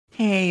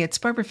Hey, it's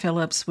Barbara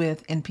Phillips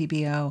with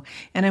NPBO,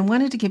 and I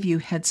wanted to give you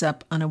a heads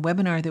up on a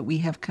webinar that we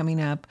have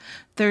coming up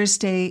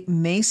Thursday,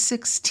 May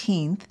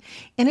 16th,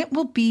 and it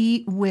will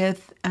be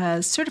with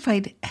a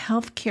certified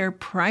healthcare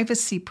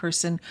privacy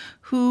person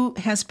who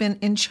has been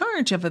in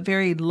charge of a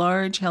very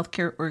large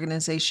healthcare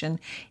organization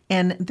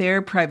and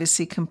their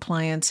privacy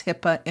compliance,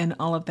 HIPAA, and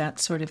all of that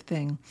sort of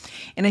thing.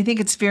 And I think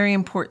it's very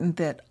important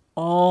that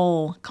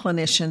all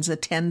clinicians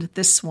attend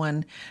this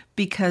one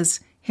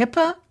because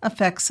HIPAA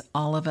affects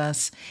all of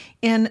us.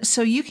 And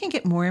so you can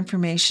get more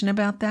information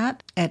about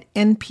that at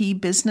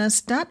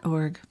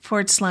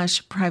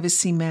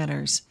npbusiness.org/privacy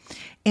matters.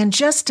 And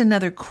just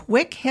another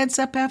quick heads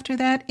up after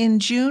that, in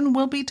June,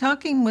 we'll be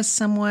talking with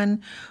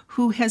someone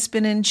who has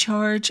been in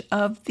charge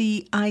of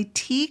the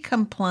IT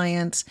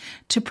compliance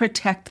to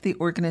protect the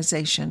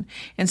organization.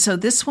 And so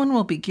this one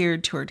will be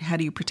geared toward how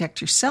do you protect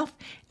yourself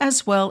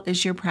as well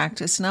as your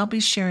practice. And I'll be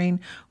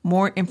sharing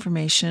more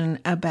information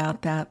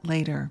about that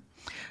later.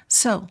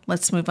 So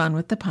let's move on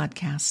with the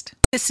podcast.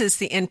 This is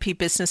the NP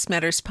Business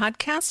Matters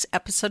podcast,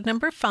 episode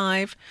number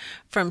 5,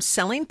 From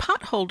Selling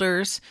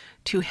Potholders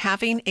to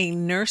Having a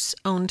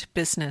Nurse-Owned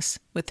Business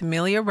with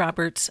Amelia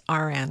Roberts,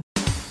 RN.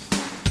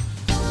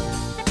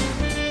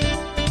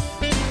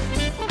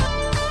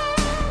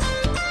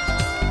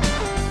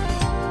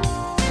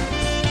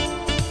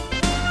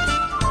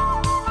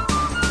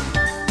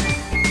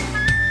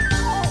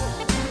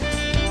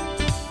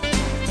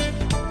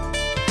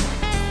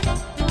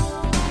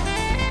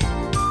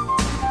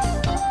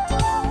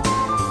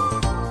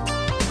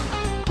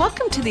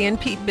 Welcome to the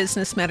NP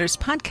Business Matters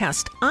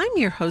podcast. I'm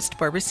your host,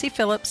 Barbara C.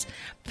 Phillips,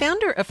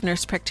 founder of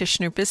Nurse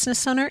Practitioner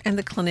Business Owner and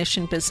the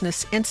Clinician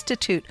Business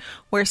Institute,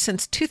 where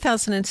since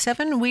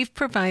 2007 we've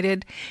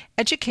provided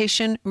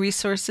education,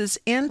 resources,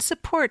 and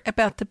support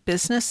about the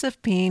business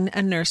of being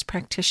a nurse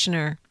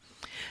practitioner.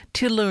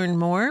 To learn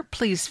more,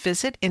 please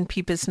visit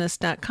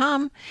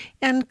npbusiness.com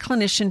and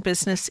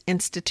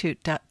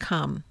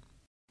clinicianbusinessinstitute.com.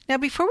 Now,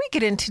 before we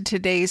get into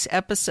today's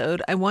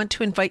episode, I want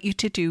to invite you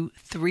to do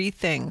 3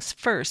 things.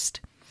 First,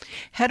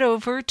 head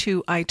over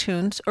to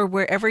iTunes or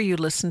wherever you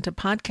listen to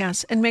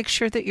podcasts and make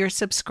sure that you're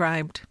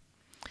subscribed.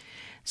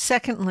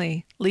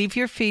 Secondly, leave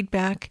your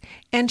feedback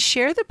and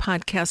share the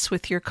podcast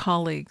with your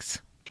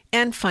colleagues.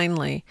 And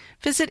finally,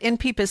 visit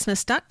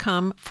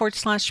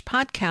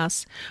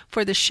npbusiness.com/podcasts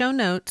for the show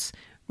notes,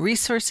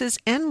 resources,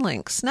 and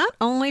links, not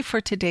only for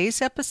today's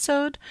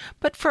episode,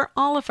 but for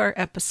all of our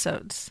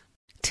episodes.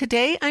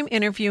 Today, I'm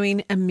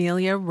interviewing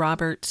Amelia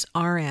Roberts,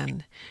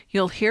 RN.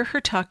 You'll hear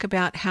her talk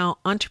about how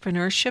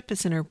entrepreneurship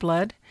is in her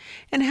blood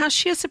and how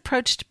she has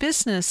approached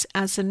business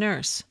as a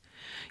nurse.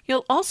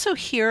 You'll also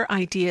hear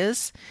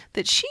ideas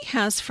that she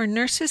has for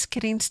nurses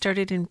getting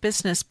started in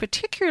business,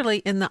 particularly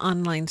in the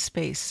online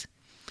space.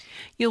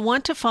 You'll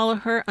want to follow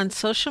her on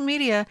social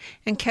media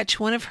and catch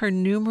one of her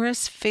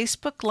numerous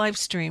Facebook live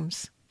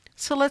streams.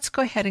 So let's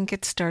go ahead and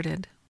get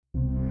started.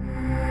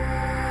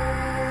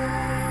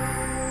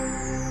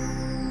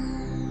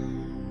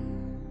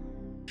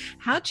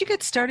 How'd you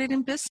get started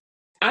in business?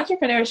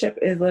 Entrepreneurship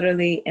is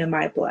literally in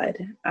my blood.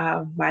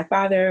 My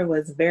father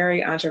was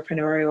very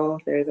entrepreneurial.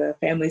 There's a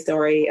family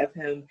story of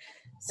him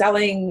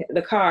selling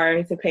the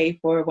car to pay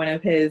for one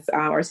of his,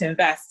 or to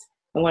invest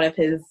in one of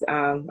his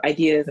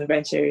ideas and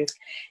ventures.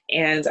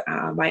 And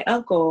my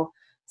uncle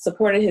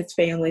supported his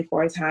family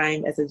for a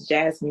time as a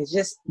jazz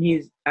musician.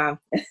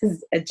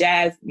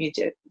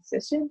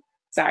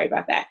 Sorry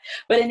about that.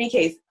 But in any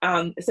case,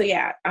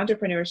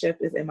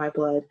 entrepreneurship is in my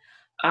blood.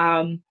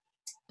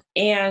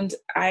 And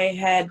I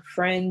had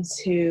friends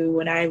who,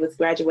 when I was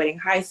graduating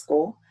high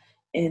school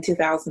in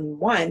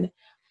 2001,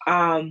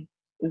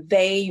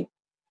 they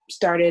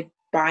started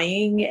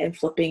buying and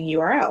flipping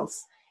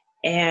URLs.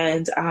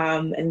 And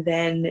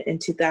then in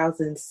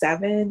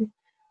 2007,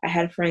 I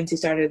had friends who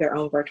started their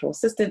own virtual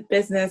assistant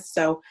business.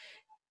 So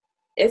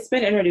it's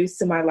been introduced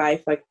to my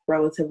life like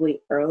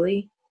relatively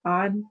early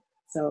on.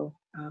 So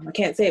I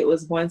can't say it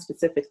was one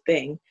specific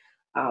thing.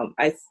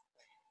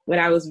 When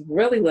I was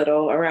really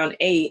little, around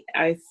 8,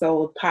 I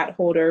sold pot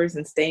holders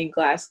and stained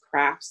glass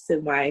crafts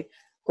to my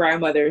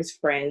grandmother's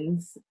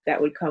friends that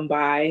would come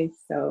by.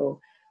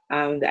 So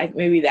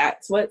maybe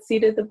that's what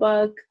seeded the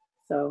bug.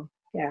 So,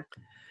 yeah.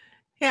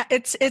 Yeah,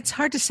 it's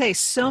hard to say.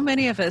 So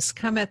many of us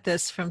come at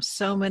this from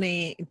so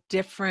many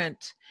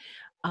different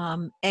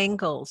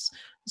angles.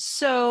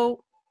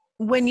 So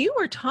when you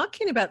were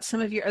talking about some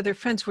of your other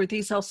friends, were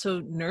these also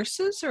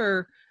nurses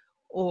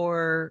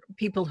or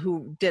people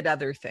who did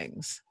other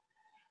things?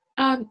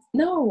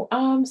 No.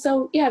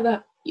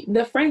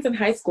 The friends in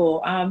high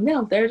school,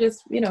 no, they're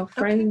just,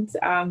 friends,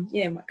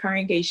 my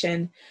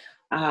congregation.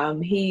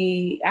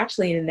 He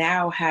actually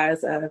now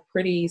has a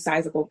pretty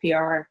sizable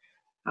PR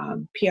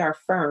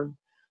firm,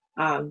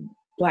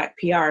 Black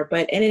PR.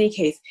 But in any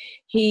case,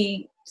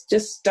 he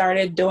just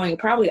started doing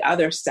probably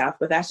other stuff,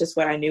 but that's just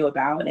what I knew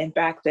about. And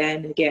back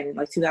then, again, in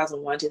like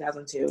 2001,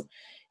 2002,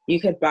 you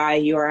could buy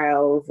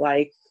URLs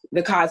like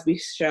the Cosby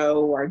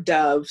Show or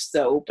Dove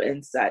soap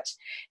and such,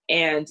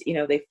 and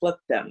they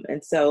flipped them.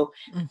 And so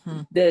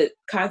the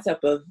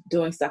concept of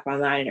doing stuff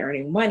online and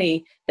earning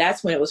money,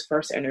 that's when it was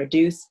first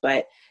introduced.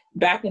 But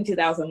back in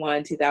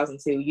 2001,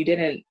 2002, you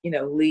didn't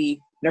leave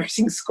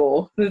nursing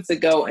school to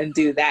go and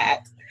do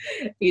that.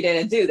 You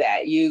didn't do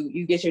that.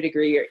 You get your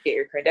degree or get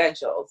your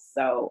credentials.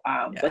 So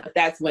but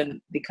that's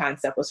when the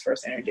concept was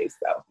first introduced,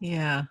 though.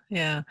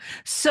 Yeah.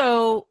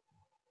 So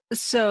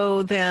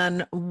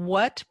then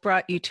what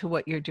brought you to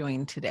what you're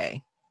doing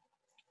today?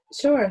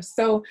 Sure.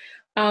 So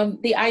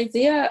the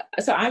idea,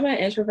 so I'm an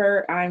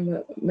introvert.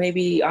 I'm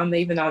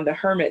even on the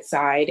hermit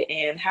side,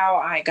 and how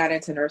I got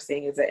into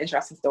nursing is an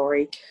interesting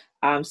story.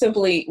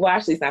 Actually,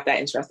 it's not that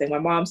interesting. My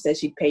mom said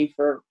she'd pay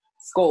for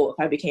school if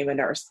I became a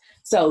nurse.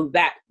 So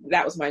that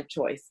was my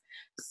choice.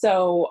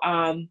 So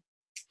in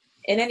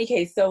any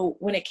case, so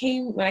when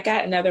I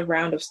got another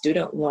round of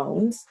student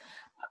loans,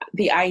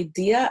 the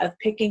idea of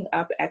picking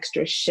up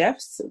extra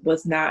shifts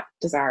was not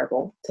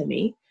desirable to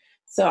me.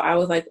 So I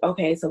was like,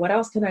 okay, so what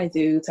else can I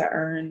do to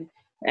earn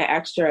an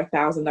extra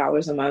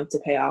 $1,000 a month to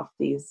pay off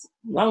these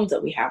loans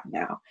that we have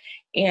now?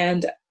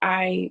 And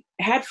I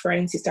had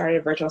friends who started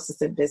a virtual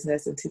assistant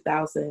business in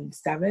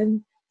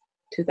 2007,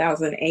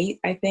 2008,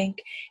 I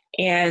think.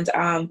 And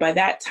by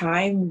that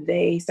time,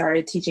 they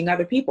started teaching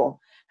other people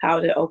how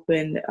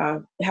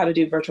to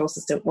do virtual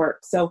assistant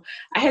work. So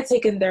I had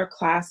taken their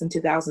class in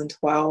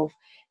 2012.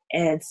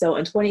 And so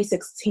in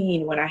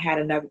 2016, when I had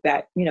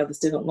the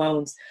student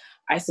loans,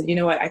 I said, you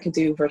know what, I could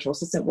do virtual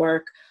assistant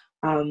work.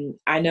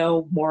 I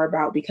know more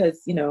about,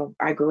 because,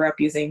 I grew up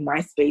using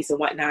MySpace and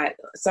whatnot,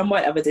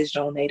 somewhat of a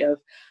digital native.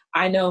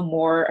 I know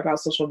more about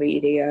social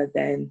media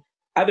than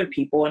other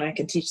people, and I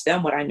can teach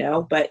them what I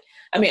know. But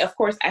I mean, of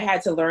course, I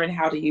had to learn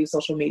how to use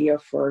social media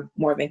for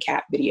more than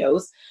cat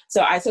videos.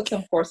 So I took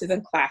some courses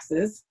and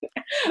classes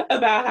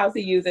about how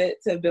to use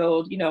it to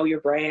build, your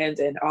brand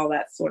and all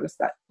that sort of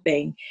stuff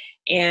thing.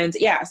 And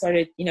I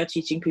started,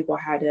 teaching people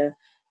how to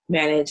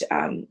manage,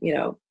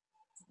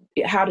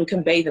 how to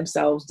convey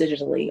themselves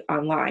digitally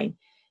online.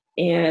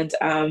 And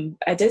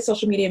I did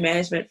social media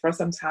management for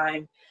some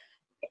time.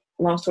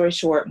 Long story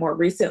short, more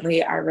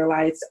recently, I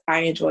realized I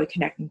enjoy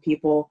connecting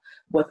people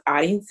with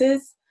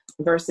audiences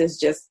versus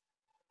just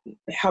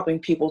helping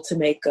people to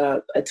make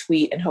a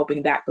tweet and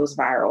hoping that goes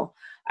viral.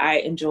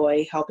 I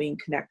enjoy helping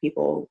connect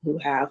people who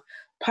have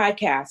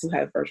podcasts, who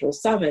have virtual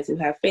summits, who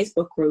have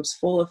Facebook groups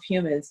full of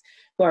humans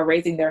who are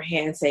raising their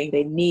hands saying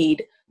they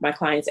need my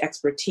client's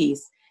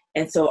expertise.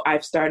 And so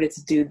I've started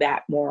to do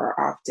that more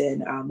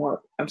often.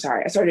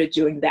 I started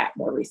doing that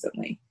more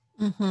recently.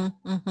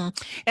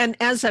 And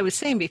as I was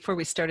saying before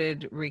we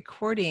started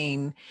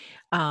recording,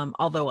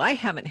 although I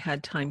haven't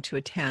had time to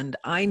attend,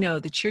 I know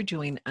that you're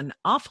doing an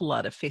awful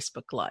lot of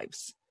Facebook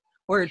Lives.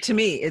 Or to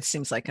me, it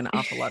seems like an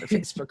awful lot of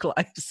Facebook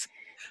Lives.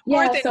 So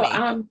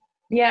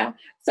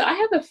I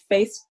have a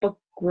Facebook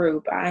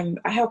group. I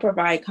help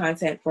provide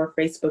content for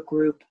a Facebook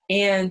group,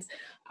 and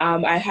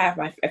I have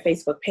a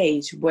Facebook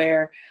page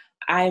where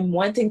I'm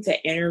wanting to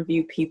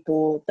interview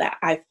people that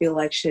I feel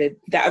like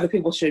that other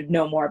people should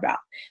know more about.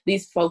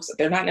 These folks,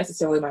 they're not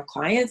necessarily my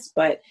clients,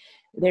 but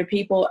they're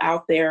people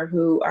out there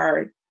who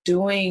are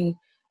doing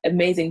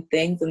amazing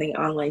things in the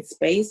online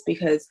space,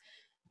 because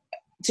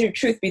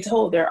truth be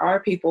told, there are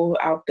people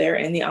out there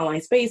in the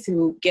online space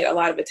who get a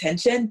lot of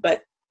attention,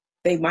 but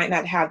they might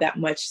not have that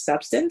much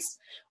substance.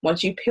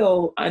 Once you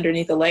peel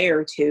underneath a layer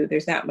or two,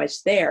 there's not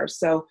much there.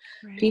 So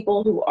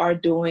people who are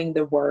doing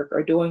the work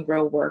or doing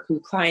real work, who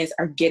clients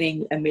are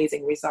getting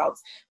amazing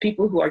results,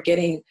 people who are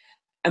getting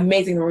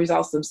amazing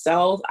results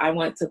themselves, I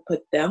want to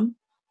put them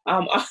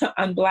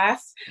on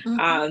blast,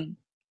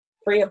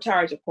 free of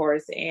charge, of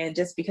course. And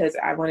just because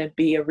I want to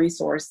be a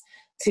resource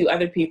to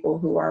other people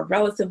who are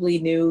relatively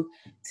new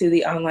to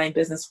the online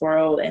business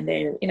world, and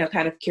they're,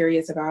 kind of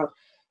curious about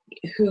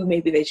who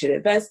maybe they should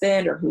invest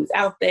in or who's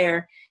out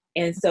there.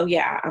 And so,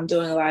 I'm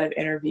doing a lot of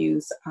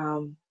interviews,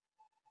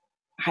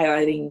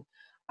 highlighting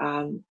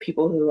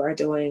people who are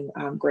doing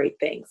great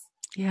things.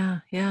 Yeah.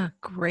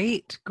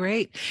 Great.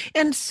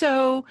 And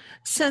so,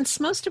 since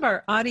most of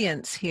our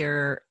audience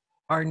here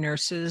are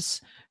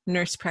nurses,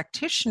 nurse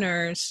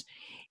practitioners,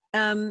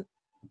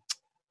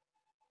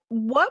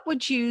 what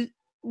would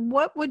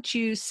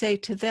you say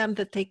to them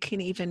that they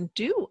can even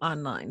do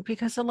online?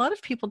 Because a lot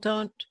of people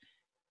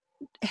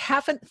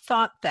haven't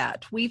thought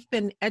that. We've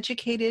been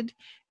educated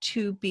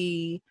to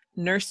be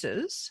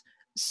nurses.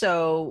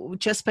 So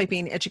just by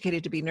being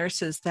educated to be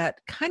nurses, that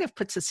kind of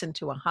puts us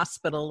into a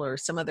hospital or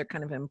some other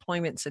kind of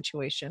employment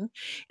situation.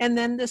 And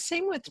then the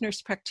same with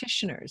nurse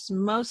practitioners.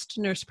 Most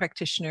nurse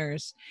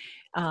practitioners,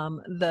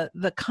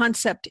 the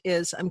concept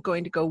is I'm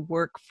going to go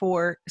work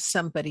for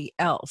somebody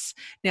else.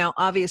 Now,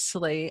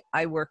 obviously,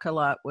 I work a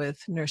lot with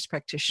nurse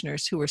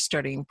practitioners who are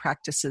starting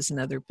practices and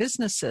other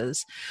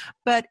businesses.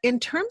 But in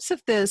terms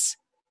of this,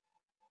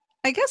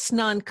 I guess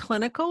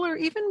non-clinical or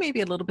even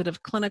maybe a little bit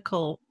of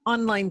clinical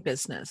online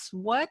business,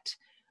 what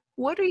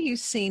are you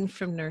seeing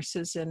from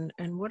nurses, and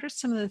what are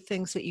some of the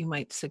things that you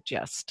might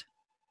suggest?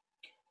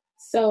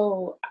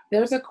 So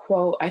there's a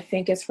quote, I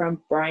think it's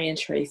from Brian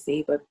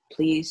Tracy, but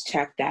please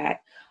check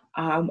that.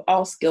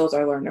 All skills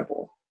are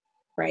learnable,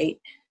 right?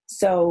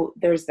 So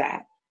there's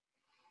that.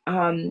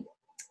 Um,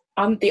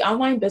 the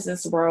online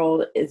business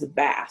world is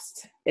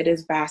vast. It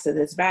is vast. It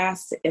is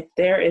vast. If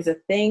there is a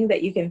thing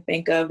that you can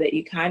think of that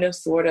you kind of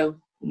sort of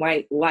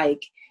might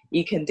like,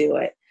 you can do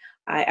it.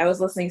 I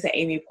was listening to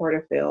Amy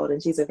Porterfield,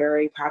 and she's a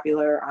very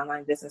popular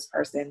online business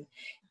person.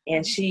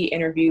 And she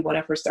interviewed one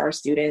of her star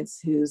students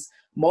who's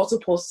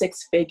multiple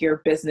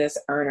six-figure business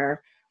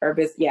earner,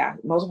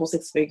 multiple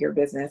six-figure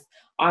business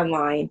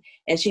online.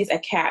 And she's a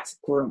cat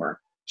groomer.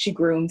 She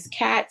grooms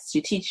cats. She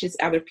teaches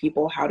other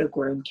people how to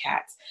groom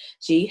cats.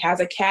 She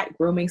has a cat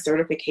grooming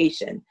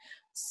certification.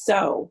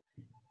 So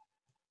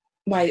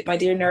my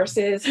dear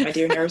nurses,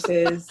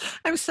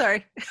 I'm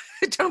sorry.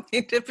 I don't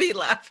mean to be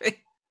laughing.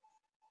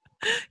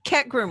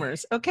 Cat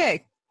groomers.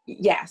 Okay.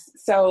 Yes.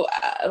 So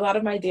a lot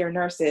of my dear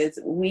nurses,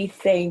 we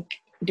think,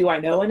 do I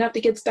know enough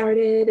to get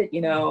started?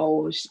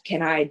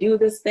 Can I do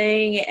this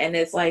thing? And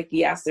it's like,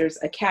 yes, there's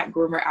a cat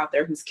groomer out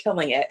there who's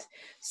killing it.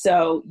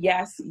 So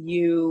yes,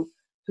 you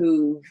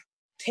who've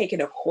taken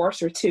a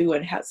course or two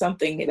and have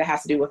something that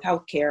has to do with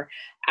healthcare,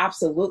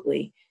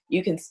 absolutely,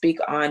 you can speak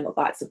on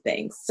lots of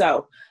things.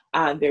 So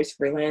there's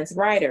freelance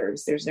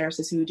writers, there's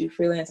nurses who do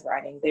freelance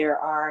writing.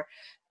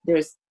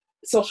 There's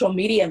social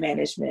media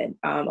management.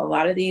 A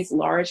lot of these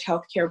large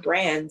healthcare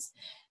brands,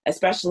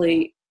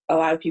 especially a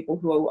lot of people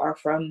who are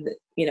from,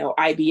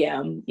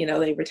 IBM,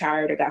 they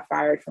retired or got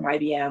fired from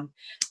IBM.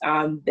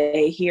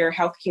 They hear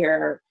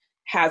healthcare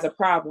has a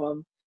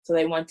problem, so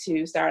they want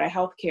to start a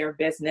healthcare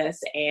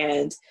business,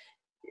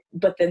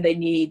 but then they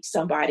need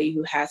somebody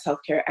who has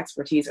healthcare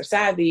expertise or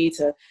savvy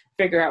to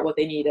figure out what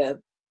they need to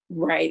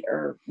write,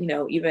 or,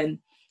 even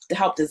to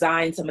help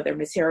design some of their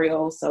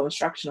materials. So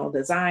instructional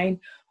design,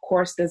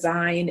 course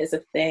design is a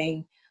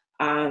thing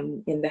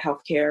in the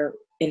healthcare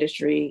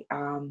industry.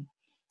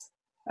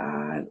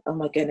 Oh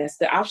my goodness,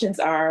 the options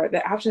are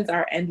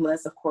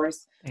endless. Of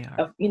course, they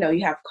are.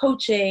 You have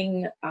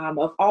coaching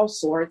of all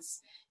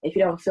sorts. If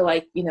you don't feel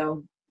like,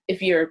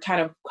 if you're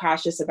kind of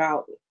cautious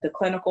about the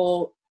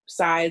clinical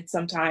side,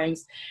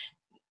 sometimes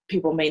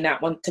people may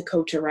not want to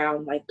coach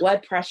around like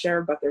blood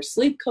pressure, but there's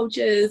sleep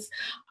coaches.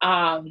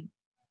 I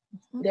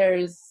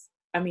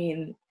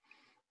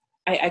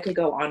could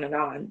go on and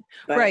on.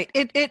 But. Right.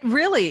 It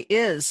really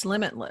is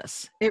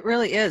limitless. It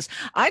really is.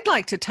 I'd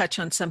like to touch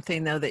on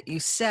something, though, that you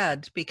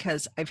said,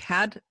 because I've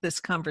had this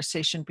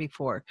conversation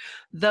before.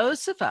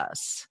 Those of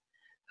us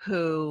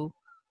who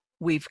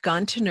we've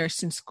gone to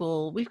nursing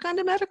school, we've gone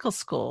to medical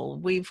school,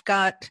 we've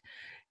got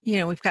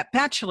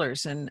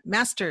bachelors and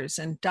masters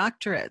and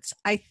doctorates.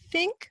 I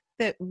think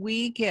that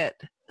we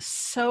get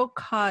so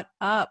caught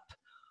up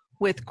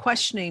with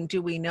questioning, do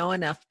we know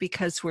enough?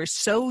 Because we're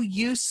so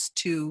used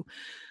to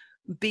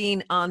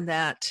being on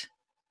that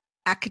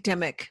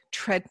academic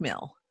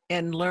treadmill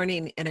and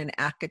learning in an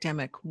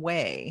academic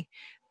way,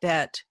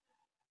 that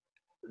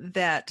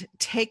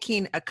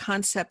taking a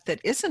concept that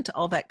isn't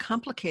all that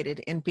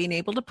complicated and being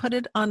able to put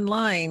it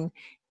online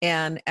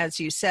and, as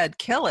you said,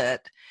 kill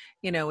it,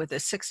 with a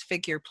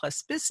six-figure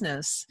plus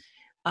business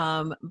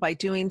by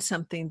doing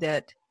something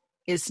that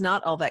is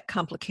not all that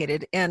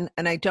complicated. And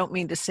I don't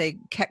mean to say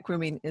cat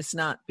grooming is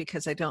not,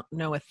 because I don't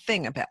know a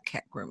thing about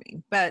cat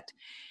grooming, but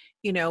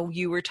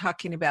you were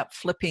talking about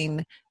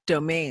flipping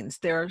domains.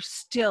 There are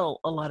still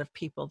a lot of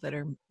people that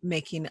are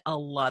making a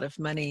lot of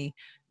money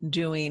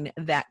doing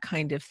that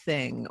kind of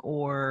thing,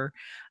 or,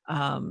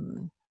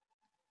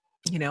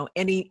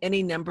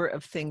 any number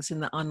of things in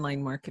the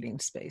online marketing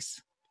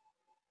space.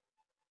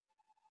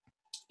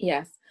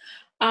 Yes.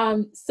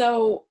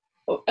 So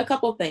a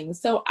couple of things.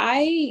 So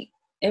I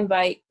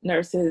invite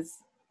nurses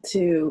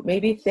to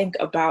maybe think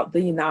about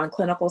the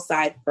non-clinical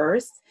side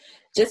first,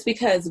 just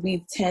because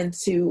we tend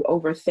to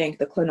overthink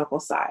the clinical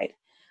side.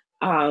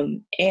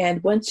 And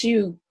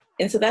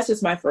so that's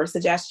just my first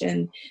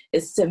suggestion,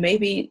 is to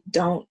maybe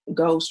don't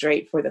go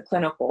straight for the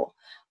clinical.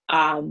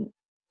 And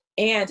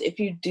if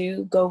you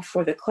do go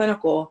for the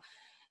clinical,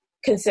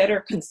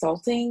 consider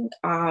consulting.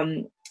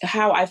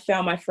 How I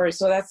found my first,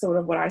 so that's sort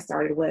of what I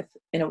started with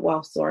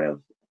sort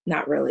of,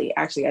 not really.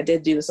 Actually, I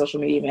did do the social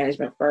media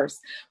management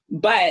first,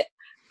 but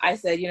I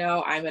said,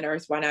 I'm a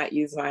nurse, why not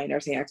use my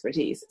nursing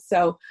expertise?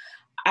 So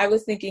I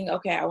was thinking,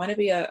 okay, I want to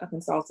be a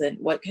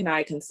consultant. What can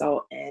I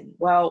consult in?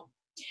 Well,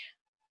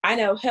 I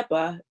know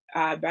HIPAA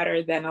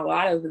better than a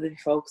lot of the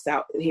folks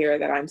out here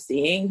that I'm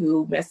seeing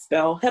who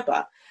misspell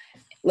HIPAA,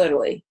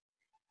 literally.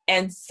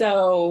 And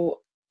so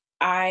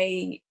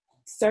I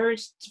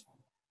searched,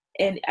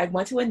 and I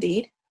went to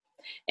Indeed,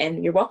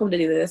 and you're welcome to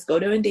do this. Go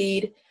to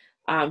Indeed,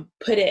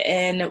 put it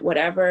in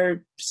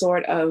whatever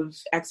sort of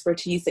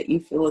expertise that you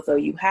feel as though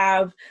you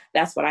have.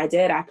 That's what I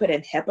did. I put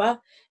in HIPAA,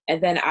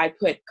 and then I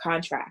put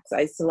contracts.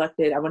 I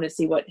wanted to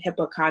see what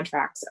HIPAA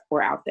contracts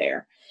were out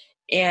there.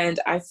 And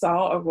I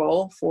saw a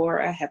role for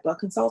a HIPAA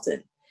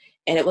consultant,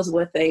 and it was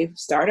with a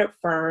startup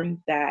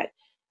firm that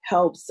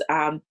helps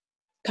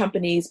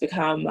companies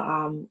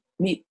become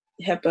meet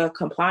HIPAA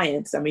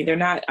compliance. I mean,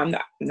 I'm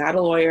not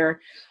a lawyer.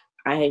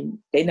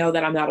 they know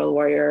that I'm not a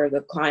lawyer.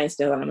 The clients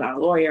know that I'm not a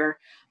lawyer.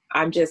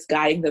 I'm just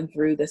guiding them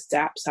through the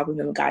steps, helping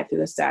them guide through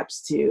the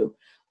steps to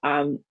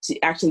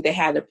actually, they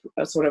had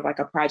a sort of like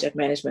a project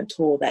management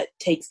tool that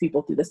takes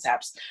people through the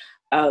steps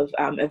of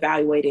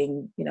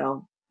evaluating,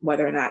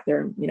 whether or not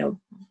they're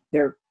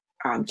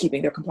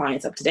keeping their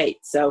compliance up to date.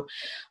 So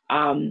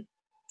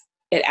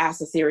it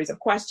asks a series of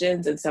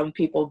questions, and some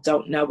people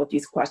don't know what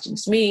these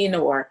questions mean,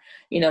 or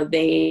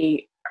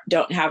they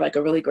don't have like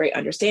a really great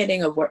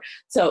understanding of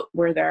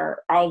where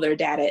all their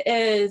data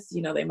is.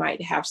 They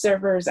might have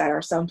servers that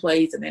are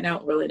someplace and they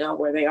don't really know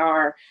where they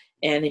are,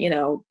 and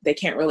they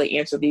can't really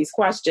answer these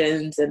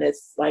questions, and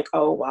it's like,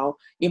 oh well,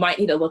 you might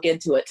need to look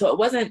into it. So it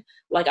wasn't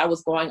like I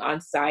was going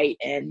on site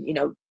and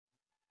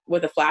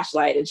with a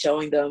flashlight and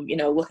showing them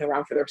looking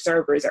around for their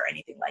servers or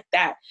anything like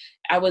that.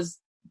 I was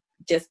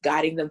just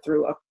guiding them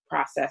through a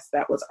process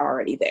that was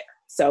already there.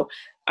 So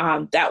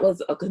that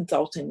was a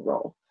consulting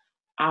role.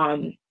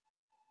 And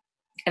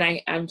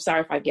I'm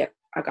sorry if I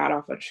got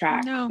off a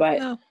track, No.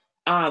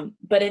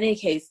 But in any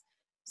case,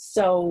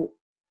 so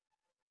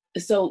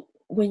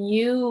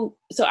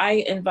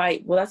I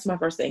invite, well, that's my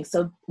first thing.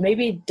 So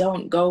maybe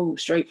don't go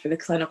straight for the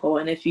clinical.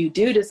 And if you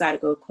do decide to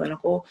go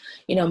clinical,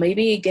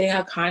 maybe getting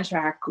a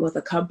contract with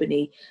a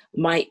company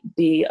might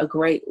be a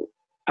great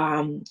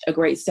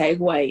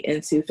segue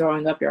into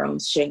throwing up your own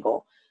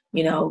shingle.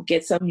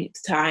 Get some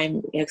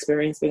time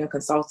experience being a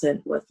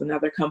consultant with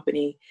another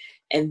company.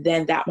 And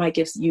then that might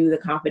give you the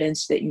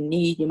confidence that you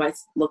need. You might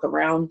look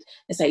around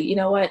and say,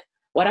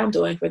 what I'm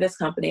doing for this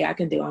company, I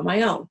can do on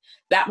my own.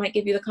 That might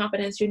give you the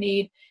confidence you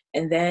need.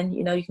 And then,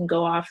 you can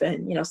go off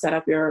and, set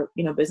up your,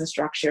 business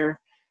structure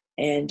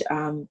and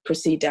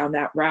proceed down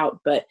that route.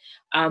 But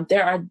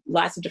there are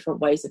lots of different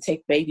ways to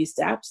take baby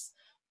steps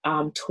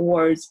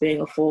towards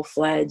being a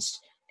full-fledged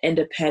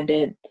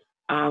independent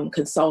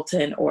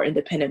consultant or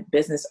independent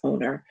business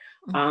owner.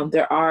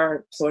 There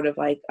are sort of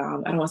like, I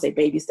don't want to say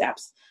baby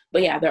steps,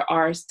 but yeah, there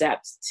are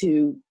steps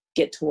to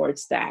get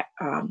towards that,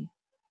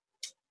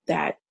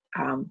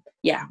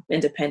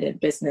 independent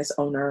business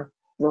owner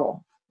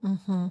role.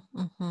 Mm-hmm,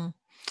 mm-hmm.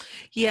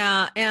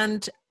 Yeah.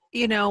 And,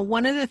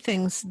 one of the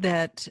things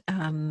that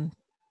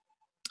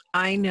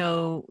I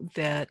know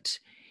that,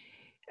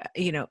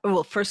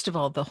 well, first of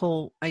all, the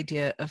whole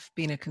idea of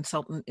being a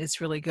consultant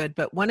is really good.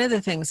 But one of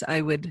the things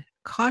I would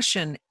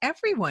caution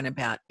everyone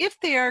about, if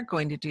they are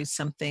going to do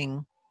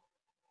something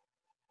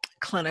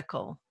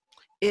clinical,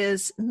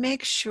 is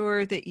make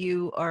sure that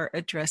you are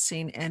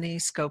addressing any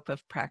scope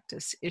of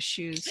practice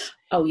issues.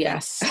 Oh,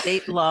 yes.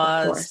 State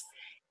laws.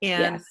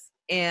 Yes.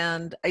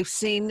 And I've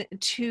seen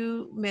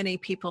too many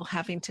people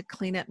having to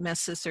clean up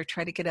messes or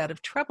try to get out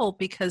of trouble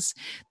because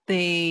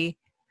they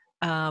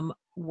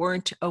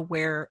weren't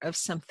aware of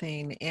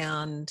something.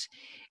 And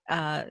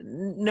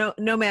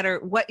no matter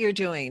what you're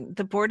doing,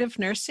 the Board of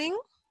Nursing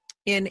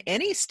in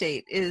any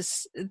state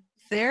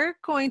they're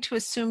going to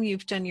assume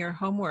you've done your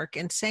homework,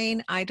 and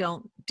saying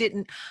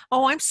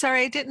I'm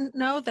sorry, I didn't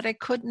know that I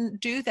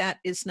couldn't do that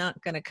is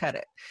not going to cut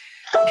it.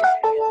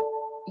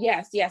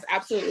 Yes,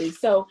 absolutely.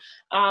 So,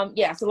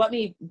 so let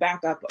me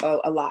back up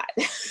a lot.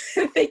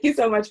 Thank you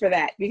so much for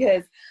that,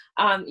 because,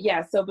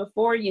 so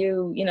before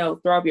you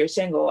throw up your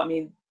shingle,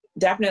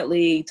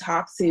 definitely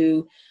talk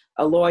to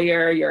a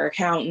lawyer, your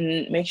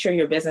accountant, make sure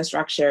your business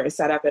structure is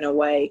set up in a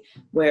way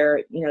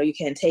where, you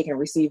can take and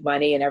receive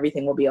money and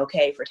everything will be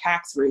okay for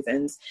tax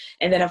reasons.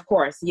 And then of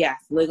course,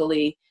 yes,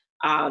 legally,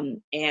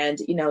 and,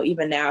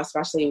 even now,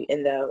 especially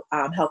in the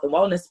health and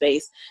wellness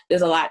space,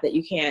 there's a lot that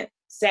you can't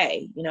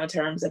say, in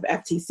terms of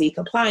FTC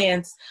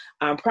compliance,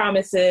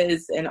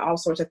 promises, and all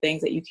sorts of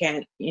things that you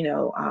can't,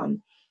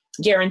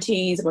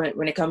 guarantees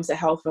when it comes to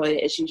health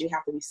related issues. You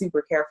have to be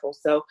super careful.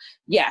 So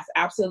yes,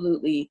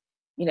 absolutely,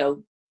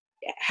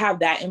 have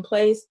that in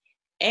place.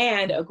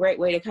 And a great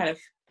way to kind of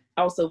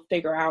also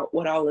figure out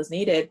what all is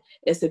needed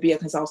is to be a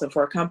consultant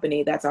for a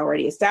company that's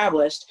already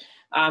established.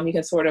 You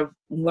can sort of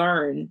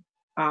learn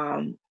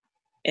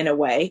in a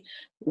way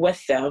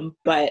with them,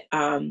 but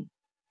in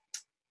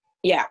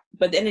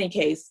any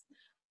case,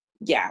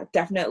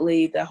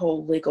 definitely the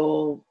whole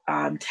legal,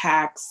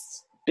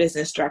 tax,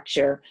 business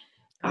structure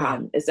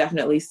is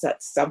definitely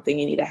something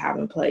you need to have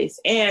in place.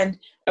 And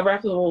a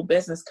reputable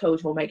business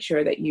coach will make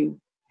sure that you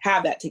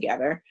have that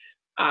together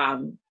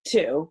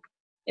too.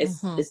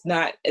 There's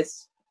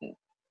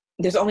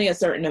only a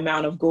certain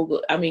amount of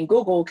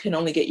Google can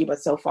only get you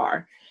but so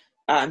far.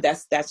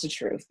 That's the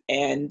truth.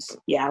 And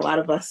a lot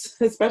of us,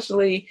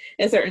 especially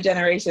in certain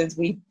generations,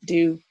 we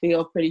do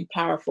feel pretty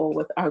powerful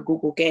with our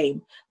Google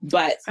game.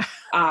 But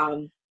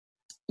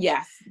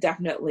yes,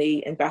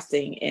 definitely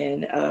investing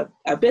in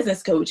a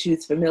business coach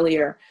who's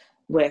familiar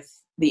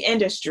with the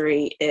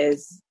industry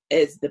is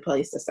the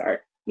place to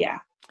start. Yeah.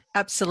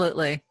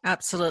 Absolutely.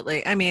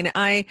 Absolutely.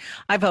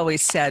 I've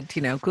always said,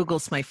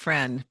 Google's my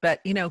friend,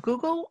 but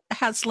Google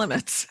has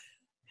limits.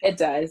 It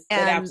does. It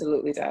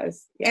absolutely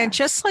does. Yeah. And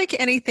just like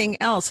anything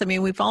else,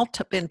 we've all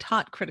been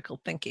taught critical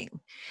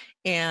thinking,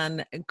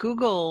 and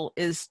Google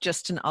is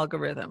just an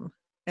algorithm,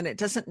 and it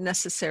doesn't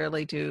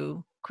necessarily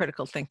do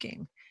critical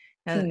thinking.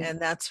 And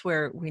that's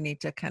where we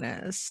need to kind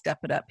of step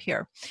it up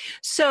here.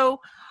 So,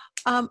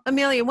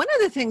 Amelia, one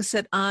of the things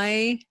that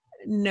I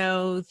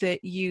know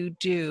that you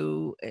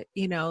do,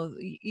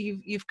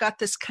 you've got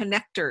this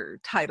connector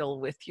title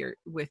with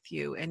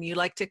you, and you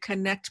like to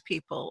connect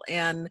people.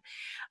 And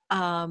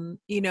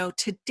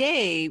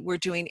today we're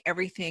doing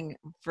everything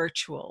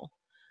virtual.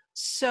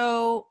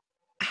 So,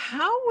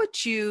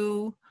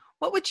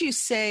 what would you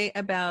say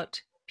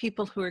about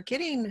people who are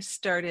getting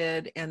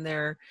started and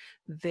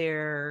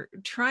they're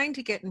trying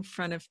to get in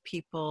front of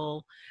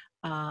people?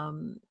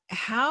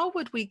 How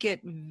would we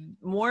get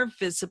more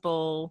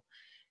visible,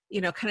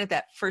 kind of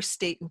that first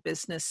date in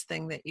business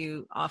thing that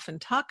you often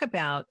talk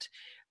about?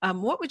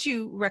 What would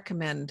you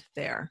recommend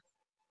there?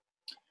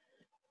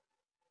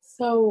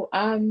 So,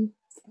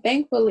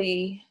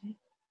 thankfully,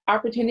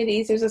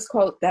 opportunities, there's this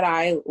quote that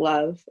I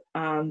love,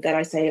 that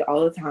I say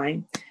all the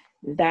time,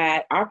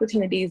 that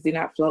opportunities do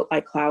not float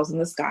like clouds in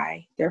the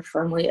sky. They're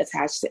firmly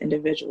attached to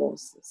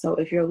individuals. So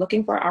if you're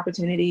looking for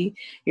opportunity,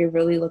 you're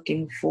really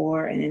looking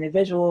for an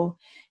individual.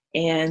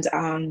 And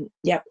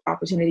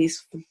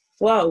opportunities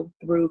flow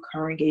through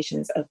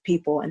congregations of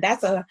people. And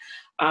that's a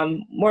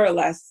more or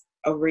less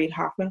a Reid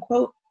Hoffman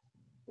quote.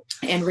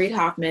 And Reid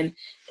Hoffman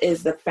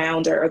is the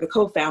founder or the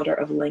co-founder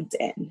of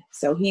LinkedIn.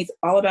 So he's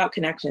all about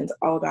connections,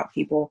 all about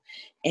people.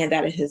 And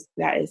that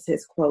is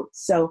his quote.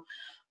 So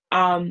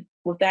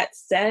with that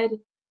said,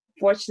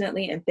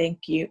 fortunately, and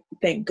thank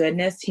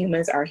goodness,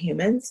 humans are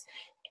humans,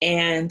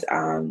 and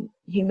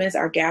humans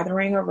are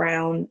gathering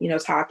around,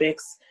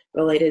 topics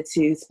related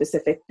to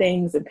specific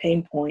things and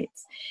pain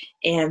points.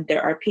 And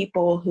there are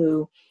people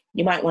who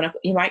you might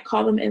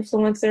call them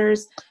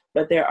influencers,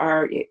 but there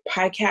are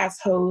podcast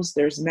hosts,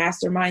 there's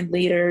mastermind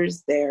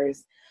leaders,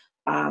 there's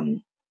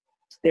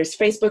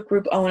Facebook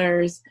group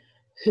owners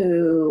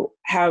who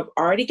have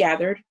already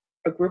gathered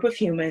a group of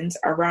humans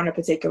around a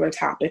particular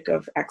topic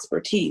of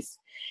expertise.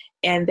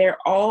 And they're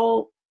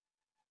all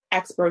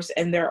experts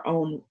in their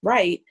own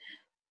right,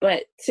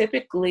 but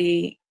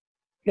typically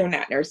they're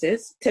not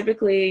nurses.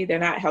 Typically they're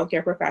not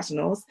healthcare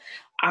professionals.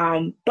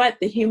 But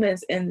the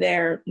humans in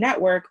their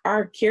network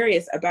are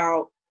curious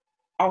about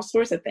all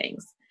sorts of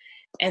things.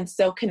 And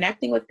so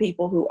connecting with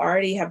people who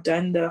already have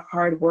done the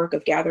hard work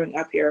of gathering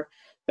up your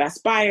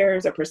best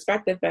buyers or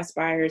prospective best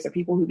buyers or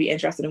people who'd be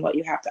interested in what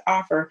you have to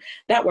offer,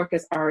 that work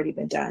has already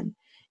been done.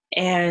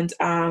 And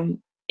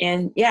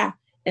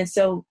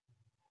so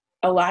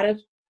a lot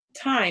of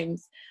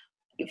times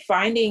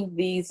finding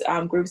these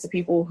groups of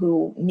people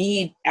who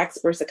need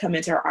experts to come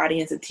into our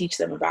audience and teach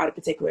them about a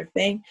particular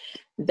thing,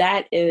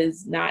 that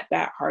is not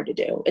that hard to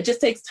do. It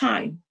just takes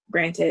time.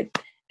 Granted,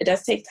 it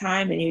does take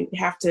time, and you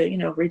have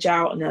to, reach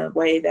out in a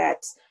way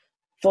that's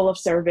full of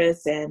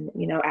service and,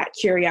 at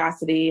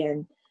curiosity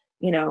and,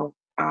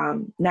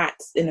 not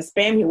in a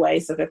spammy way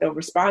so that they'll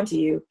respond to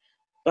you.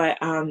 But,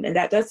 and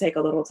that does take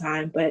a little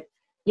time, but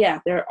yeah,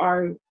 there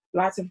are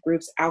lots of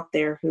groups out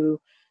there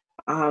who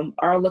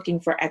are looking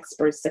for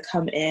experts to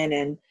come in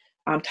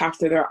and talk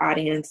to their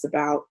audience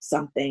about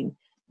something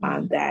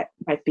that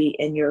might be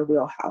in your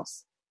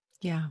wheelhouse.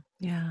 Yeah.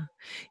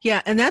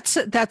 And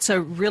that's a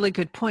really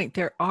good point.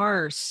 There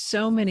are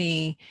so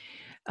many,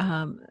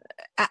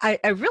 I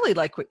really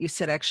like what you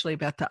said actually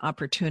about the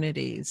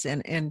opportunities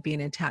and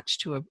being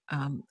attached to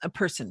a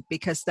person,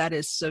 because that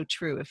is so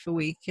true. If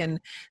we can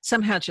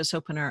somehow just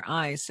open our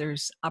eyes,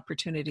 there's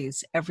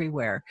opportunities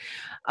everywhere.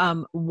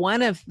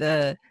 One of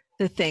the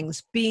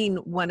things being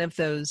one of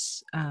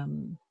those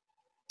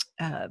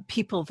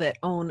people that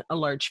own a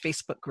large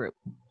Facebook group.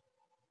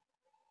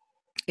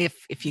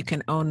 If you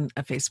can own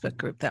a Facebook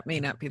group, that may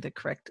not be the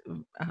correct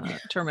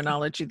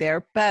terminology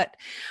there, but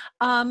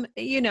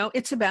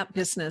it's about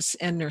business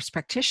and nurse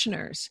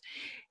practitioners.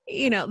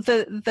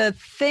 The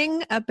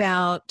thing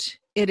about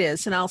it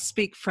is, and I'll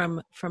speak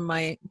from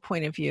my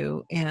point of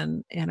view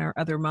and our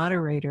other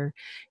moderator,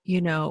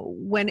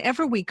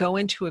 whenever we go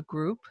into a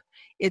group,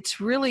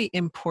 it's really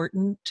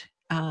important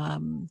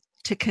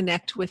to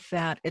connect with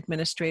that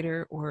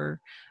administrator or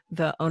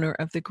the owner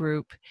of the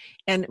group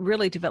and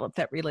really develop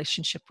that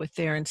relationship with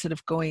there, instead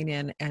of going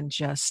in and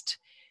just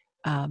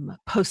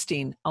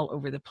posting all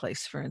over the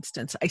place, for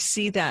instance. I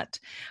see that,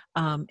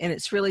 and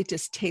it's really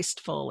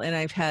distasteful. And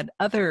I've had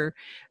other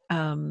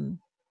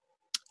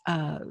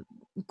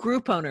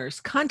group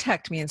owners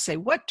contact me and say,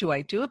 what do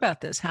I do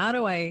about this? How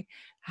do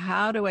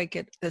I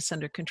get this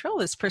under control?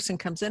 This person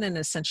comes in and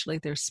essentially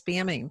they're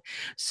spamming.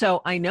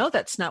 So I know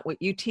that's not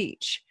what you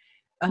teach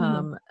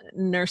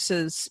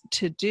nurses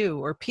to do,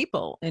 or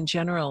people in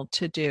general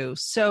to do.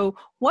 So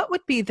what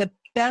would be the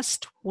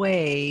best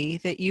way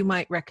that you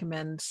might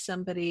recommend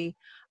somebody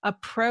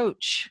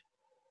approach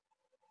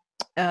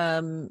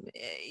a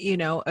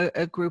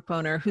group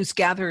owner who's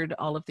gathered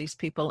all of these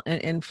people, an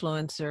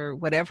influencer,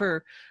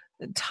 whatever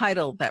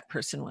title that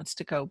person wants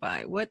to go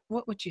by? What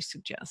would you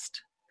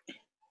suggest?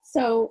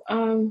 So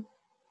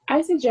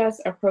I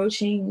suggest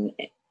approaching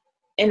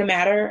in a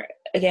matter,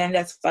 again,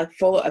 that's like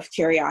full of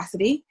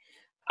curiosity,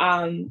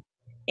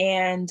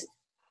 and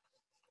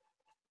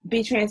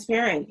be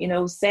transparent.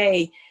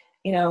 Say,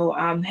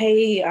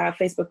 hey,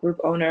 Facebook group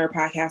owner,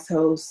 podcast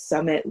host,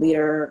 summit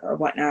leader, or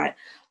whatnot.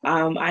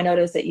 I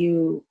noticed that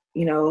a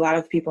lot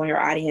of people in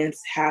your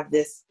audience have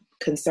this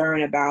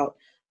concern about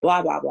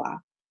blah, blah, blah.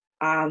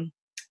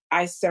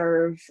 I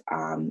serve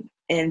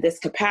in this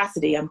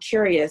capacity. I'm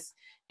curious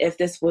if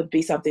this would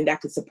be something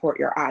that could support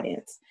your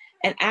audience,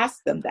 and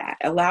ask them that.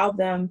 Allow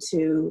them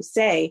to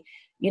say,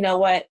 you know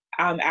what,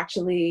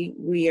 actually,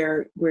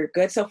 we're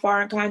good so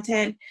far in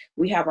content.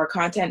 We have our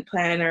content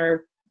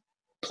planner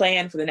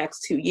plan for the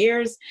next 2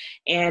 years,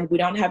 and we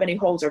don't have any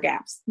holes or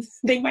gaps.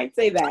 They might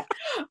say that.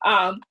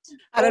 I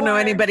don't know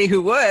anybody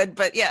who would,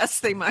 but yes,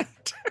 they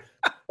might.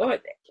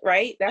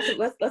 Right?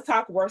 Let's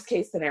talk worst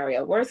case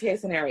scenario. Worst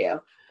case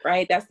scenario,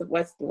 right?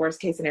 What's the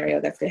worst case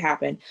scenario that's going to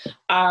happen.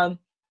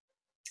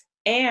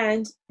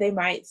 And they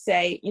might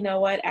say, you know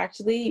what,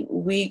 actually,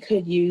 we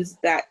could use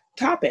that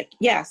topic.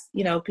 Yes,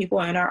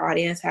 people in our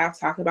audience have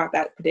talked about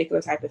that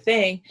particular type of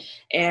thing.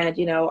 And,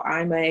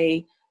 I'm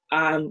a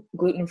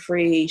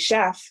gluten-free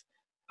chef.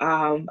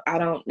 I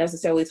don't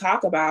necessarily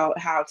talk about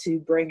how to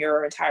bring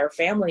your entire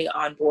family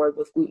on board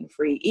with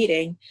gluten-free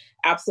eating.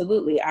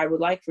 Absolutely. I would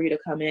like for you to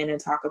come in and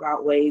talk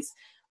about ways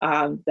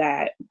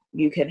that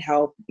you can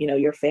help,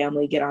 your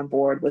family get on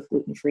board with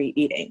gluten-free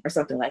eating or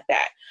something like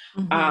that.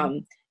 Mm-hmm.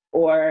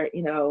 Or,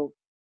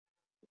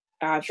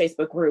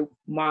 Facebook group,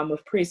 Mom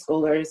of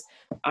Preschoolers.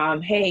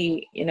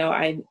 Hey,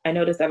 I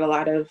noticed that a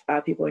lot of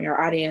people in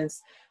your audience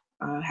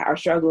are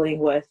struggling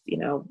with,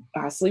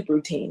 sleep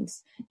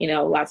routines.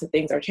 Lots of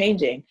things are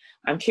changing.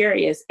 I'm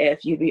curious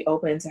if you'd be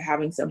open to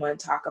having someone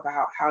talk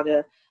about how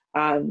to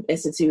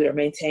institute or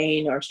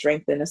maintain or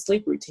strengthen a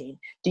sleep routine.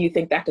 Do you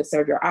think that could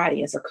serve your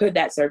audience, or could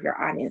that serve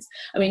your audience?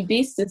 I mean,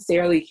 be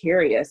sincerely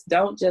curious.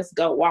 Don't just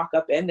go walk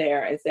up in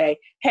there and say,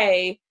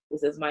 hey,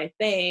 this is my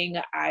thing.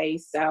 I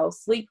sell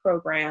sleep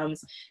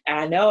programs, and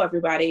I know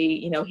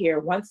everybody, here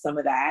wants some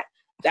of that.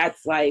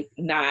 That's like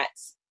not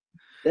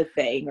the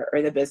thing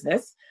or the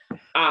business,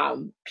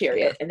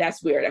 period. And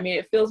that's weird. I mean,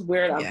 it feels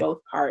weird on both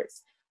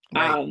parts.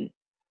 Right.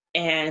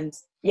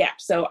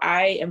 So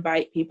I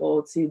invite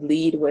people to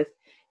lead with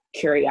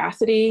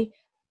curiosity,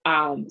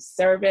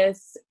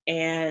 service,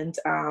 and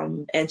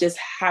just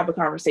have a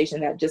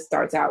conversation that just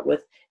starts out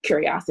with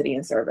curiosity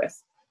and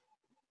service.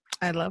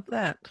 I love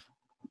that.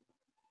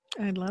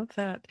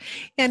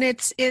 And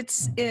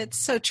it's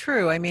so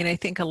true. I mean, I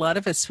think a lot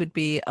of us would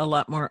be a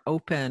lot more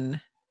open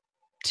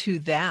to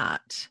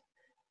that,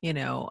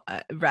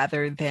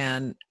 rather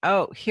than,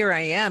 oh, here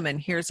I am and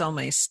here's all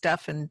my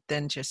stuff, and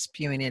then just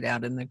spewing it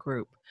out in the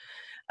group.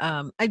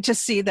 I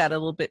just see that a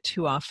little bit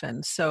too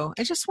often. So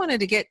I just wanted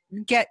to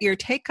get your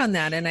take on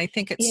that. And I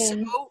think it's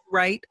so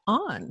right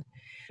on.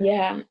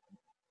 Yeah.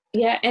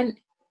 Yeah. And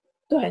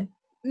go ahead.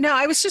 No,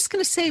 I was just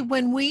going to say,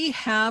 when we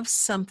have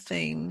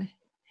something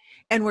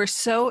and we're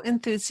so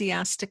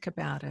enthusiastic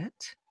about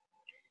it,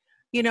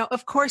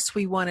 of course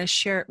we want to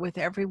share it with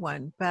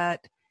everyone,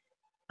 but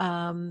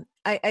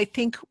I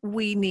think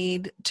we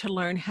need to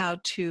learn how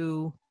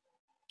to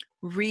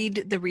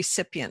read the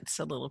recipients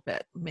a little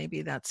bit.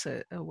 Maybe that's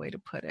a way to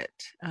put it.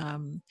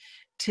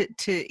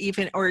 To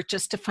even, or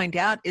just to find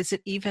out, is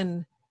it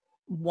even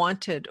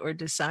wanted or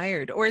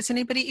desired, or is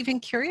anybody even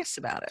curious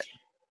about it?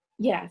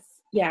 Yes.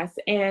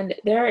 And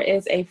there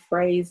is a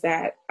phrase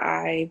that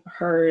I've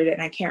heard,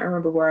 and I can't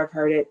remember where I've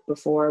heard it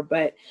before,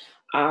 but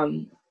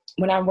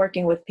when I'm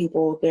working with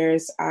people,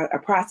 there's a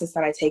process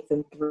that I take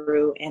them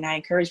through, and I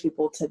encourage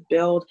people to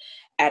build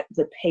at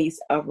the pace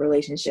of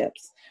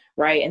relationships,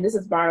 right? And this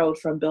is borrowed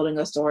from Building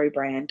a Story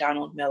Brand,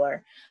 Donald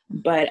Miller.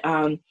 But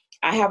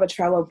I have a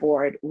Trello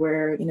board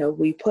where,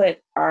 we put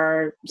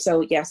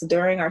so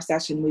during our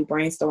session, we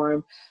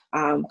brainstorm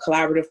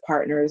collaborative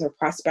partners or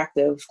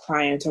prospective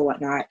clients or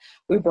whatnot.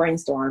 We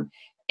brainstorm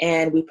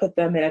and we put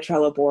them in a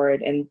Trello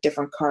board and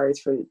different cards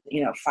for,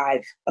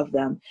 5 of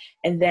them.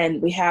 And then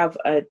we have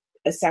a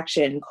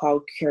section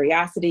called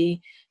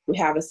curiosity. We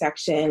have a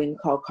section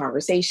called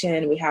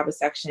conversation. We have a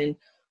section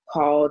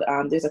called,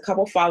 there's a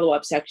couple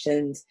follow-up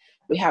sections.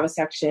 We have a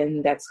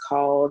section that's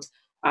called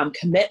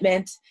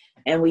commitment.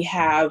 And we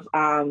have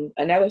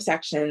another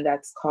section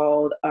that's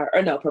called,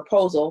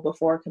 proposal.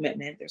 Before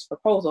commitment, there's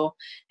proposal.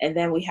 And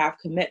then we have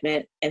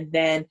commitment. And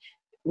then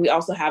we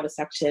also have a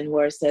section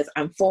where it says,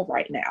 I'm full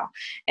right now.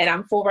 And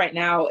I'm full right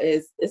now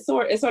it's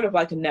sort of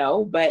like a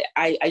no, but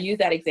I use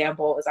that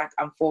example as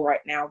I'm full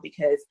right now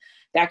because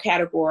that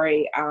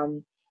category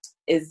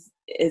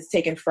is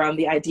taken from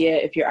the idea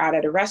if you're out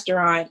at a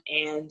restaurant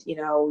and,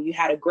 you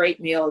had a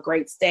great meal, a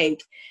great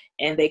steak,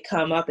 and they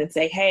come up and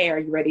say, hey, are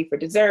you ready for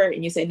dessert?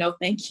 And you say, no,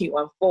 thank you,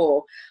 I'm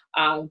full.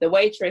 The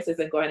waitress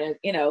isn't going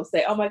to,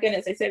 say, oh my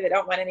goodness, they said they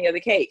don't want any of the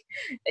cake.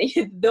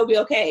 They'll be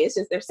okay. It's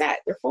just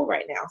they're full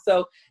right now.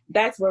 So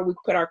that's where we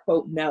put our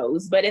quote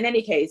no's. But in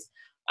any case,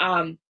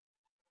 I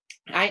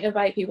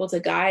invite people to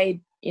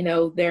guide,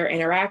 their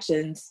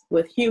interactions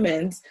with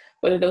humans,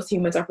 whether those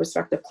humans are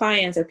prospective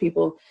clients or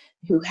people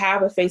who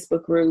have a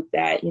Facebook group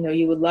that,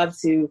 you would love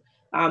to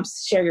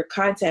share your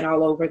content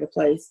all over the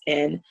place.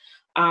 And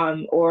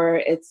or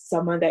it's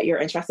someone that you're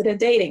interested in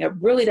dating. It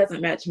really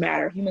doesn't much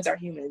matter. Humans are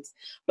humans,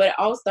 but it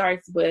all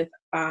starts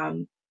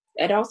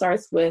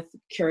with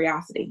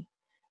curiosity.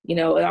 You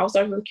know, it all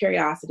starts with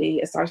curiosity.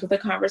 It starts with a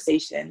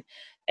conversation.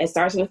 It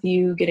starts with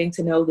you getting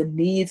to know the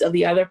needs of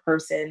the other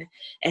person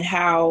and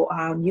how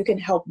you can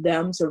help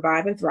them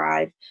survive and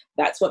thrive.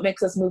 That's what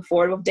makes us move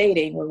forward with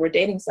dating. When we're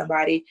dating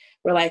somebody,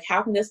 we're like,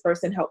 how can this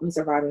person help me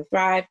survive and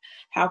thrive?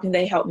 How can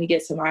they help me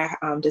get to my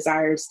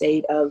desired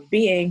state of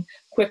being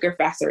quicker,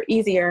 faster,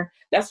 easier?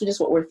 That's just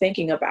what we're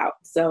thinking about.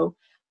 So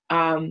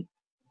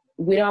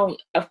we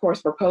don't, of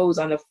course, propose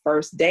on the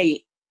first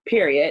date,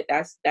 period.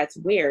 That's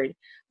weird.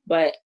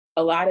 But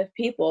a lot of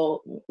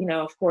people, you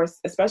know, of course,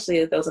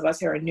 especially those of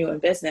us who are new in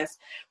business,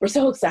 we're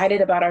so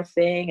excited about our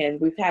thing, and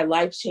we've had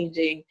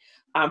life-changing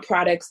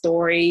product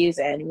stories,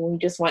 and we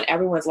just want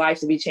everyone's life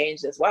to be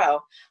changed as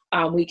well.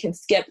 We can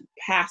skip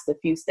past a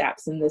few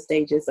steps in the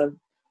stages of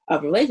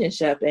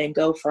relationship and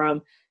go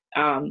from,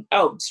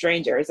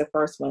 stranger is the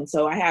first one.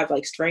 So I have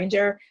like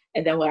stranger,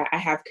 and then I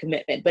have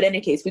commitment. But in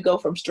any case, we go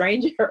from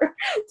stranger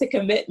to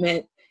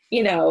commitment,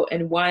 you know,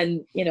 in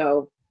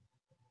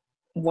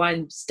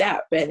one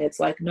step. And it's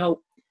like,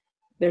 nope,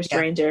 there's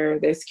stranger,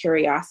 there's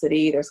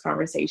curiosity, there's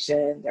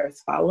conversation,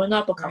 there's following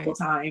up a couple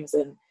times,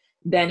 and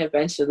then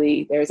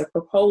eventually there's a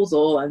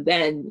proposal, and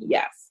then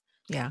yes.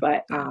 Yeah.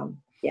 But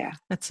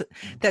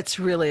That's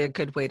really a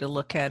good way to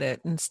look at it,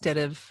 instead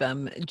of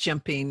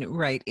jumping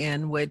right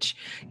in, which,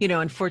 you know,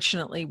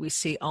 unfortunately we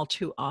see all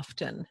too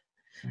often.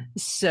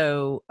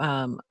 So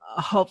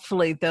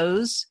hopefully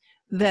those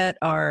that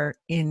are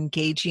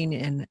engaging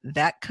in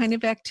that kind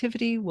of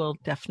activity will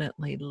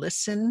definitely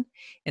listen.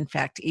 In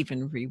fact,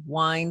 even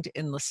rewind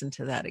and listen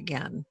to that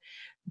again,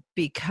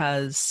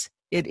 because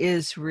it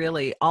is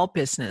really, all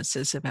business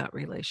is about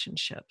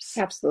relationships.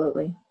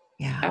 Absolutely.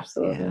 Yeah.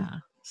 Absolutely. Yeah.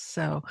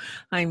 So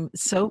I'm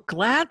so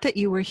glad that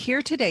you were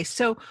here today.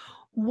 So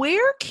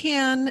where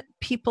can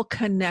people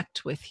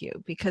connect with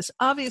you? Because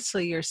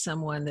obviously you're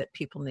someone that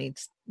people need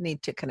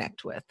to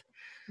connect with.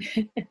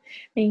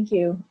 Thank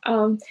you.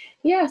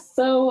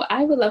 So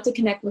I would love to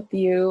connect with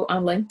you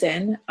on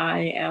LinkedIn.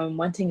 I am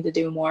wanting to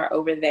do more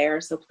over there,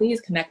 so please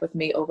connect with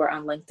me over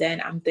on LinkedIn.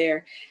 I'm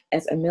there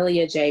as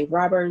Amelia J.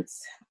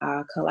 Roberts,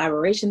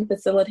 collaboration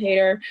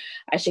facilitator.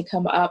 I should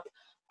come up.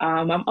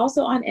 I'm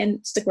also on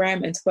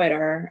Instagram and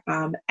Twitter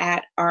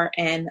at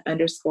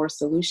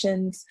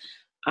RN_solutions.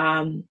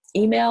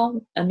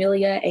 Email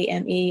Amelia,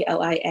 AMELIA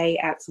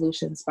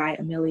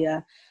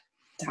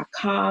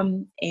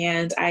 @solutionsbyamelia.com.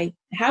 And I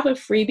have a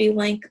freebie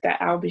link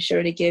that I'll be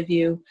sure to give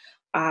you.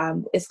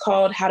 It's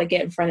called How to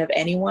Get in Front of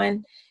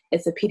Anyone.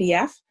 It's a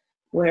PDF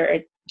where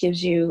it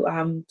gives you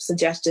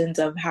suggestions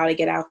of how to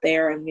get out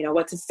there and, you know,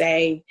 what to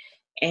say.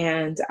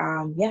 And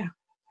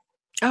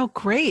Oh,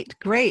 great.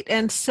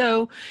 And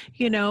so,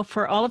 you know,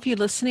 for all of you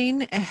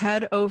listening,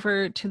 head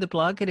over to the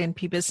blog at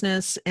NP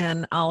Business,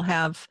 and I'll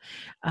have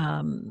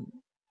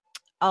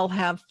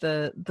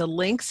the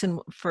links and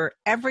for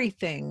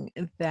everything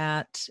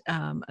that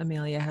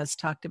Amelia has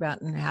talked about,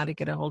 and how to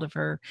get a hold of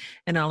her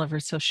and all of her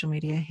social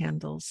media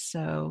handles.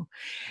 So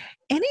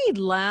any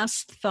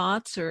last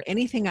thoughts or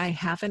anything I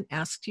haven't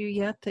asked you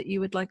yet that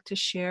you would like to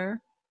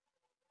share?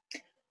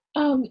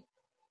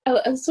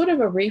 A sort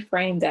of a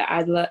reframe that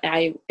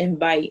I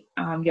invite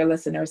your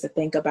listeners to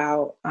think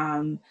about.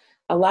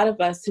 A lot of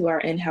us who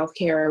are in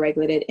healthcare or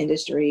regulated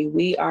industry,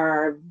 we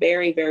are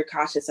very, very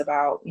cautious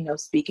about, you know,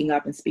 speaking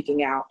up and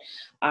speaking out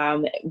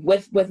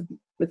with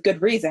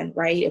good reason,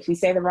 right? If we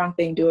say the wrong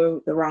thing,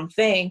 do the wrong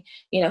thing,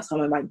 you know,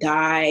 someone might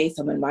die,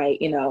 someone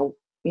might, you know,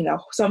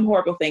 some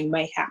horrible thing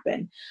may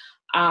happen.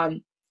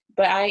 But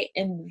I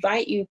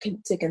invite you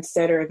to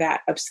consider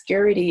that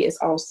obscurity is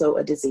also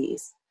a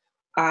disease.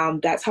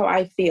 That's how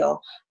I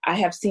feel. I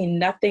have seen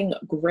nothing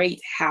great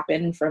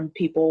happen from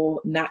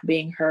people not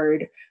being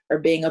heard or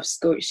being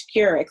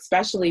obscure,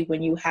 especially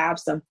when you have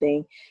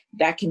something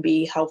that can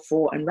be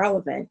helpful and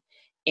relevant.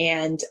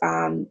 And,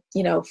 I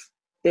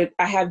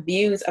have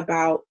views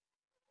about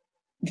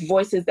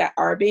voices that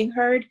are being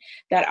heard,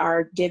 that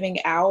are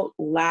giving out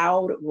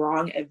loud,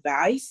 wrong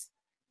advice,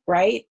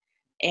 right?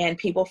 And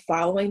people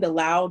following the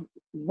loud,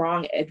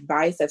 wrong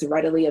advice that's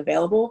readily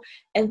available.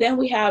 And then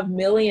we have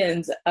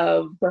millions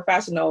of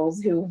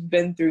professionals who've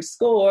been through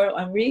school,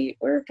 and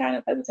we're kind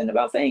of hesitant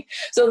about saying.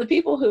 So the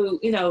people who,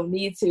 you know,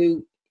 need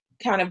to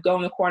kind of go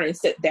in the corner and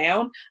sit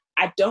down,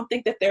 I don't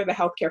think that they're the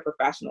healthcare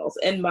professionals,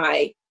 in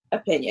my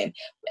opinion.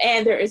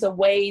 And there is a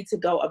way to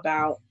go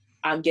about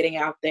getting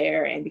out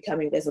there and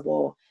becoming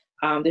visible.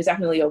 There's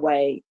definitely a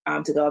way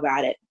to go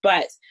about it.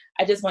 But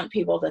I just want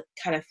people to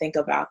kind of think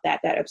about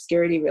that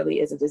obscurity really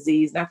is a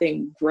disease.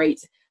 Nothing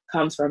great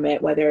comes from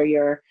it, whether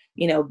you're,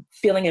 you know,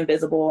 feeling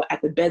invisible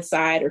at the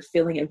bedside, or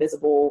feeling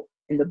invisible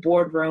in the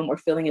boardroom, or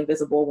feeling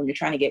invisible when you're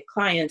trying to get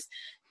clients.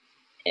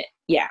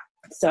 Yeah.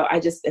 So I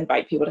just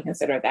invite people to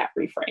consider that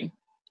reframe.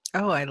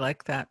 Oh, I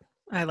like that.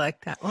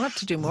 We'll have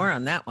to do more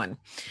on that one.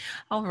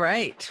 All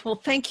right. Well,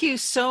 thank you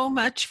so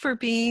much for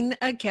being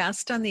a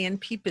guest on the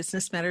NP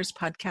Business Matters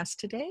podcast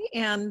today.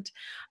 And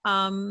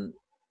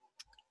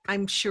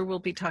I'm sure we'll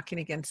be talking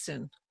again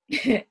soon.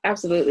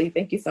 Absolutely.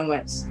 Thank you so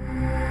much.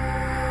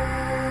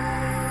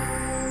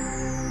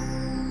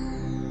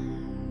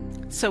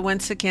 So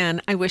once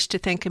again, I wish to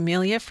thank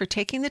Amelia for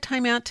taking the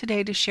time out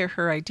today to share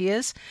her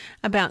ideas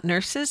about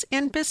nurses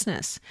and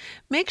business.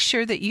 Make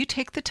sure that you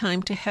take the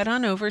time to head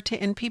on over to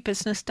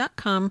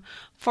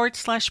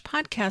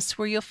npbusiness.com/podcasts,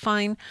 where you'll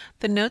find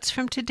the notes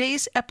from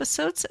today's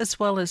episodes, as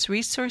well as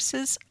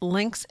resources,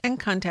 links, and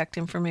contact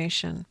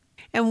information.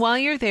 And while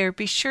you're there,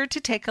 be sure to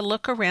take a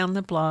look around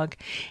the blog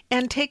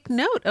and take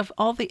note of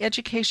all the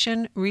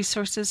education,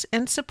 resources,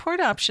 and support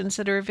options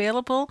that are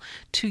available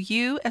to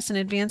you as an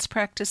advanced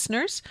practice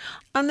nurse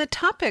on the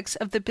topics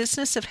of the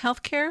business of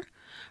healthcare,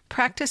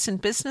 practice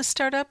and business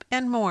startup,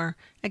 and more.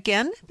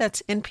 Again,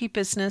 that's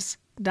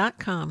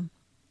npbusiness.com.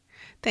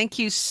 Thank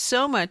you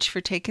so much for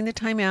taking the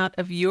time out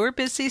of your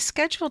busy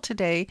schedule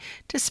today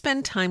to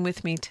spend time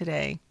with me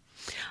today.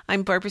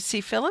 I'm Barbara C.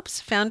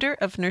 Phillips, founder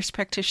of Nurse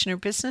Practitioner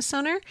Business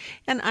Owner,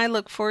 and I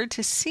look forward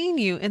to seeing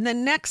you in the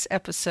next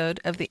episode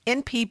of the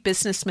NP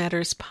Business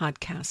Matters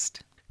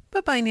podcast.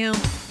 Bye-bye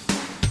now.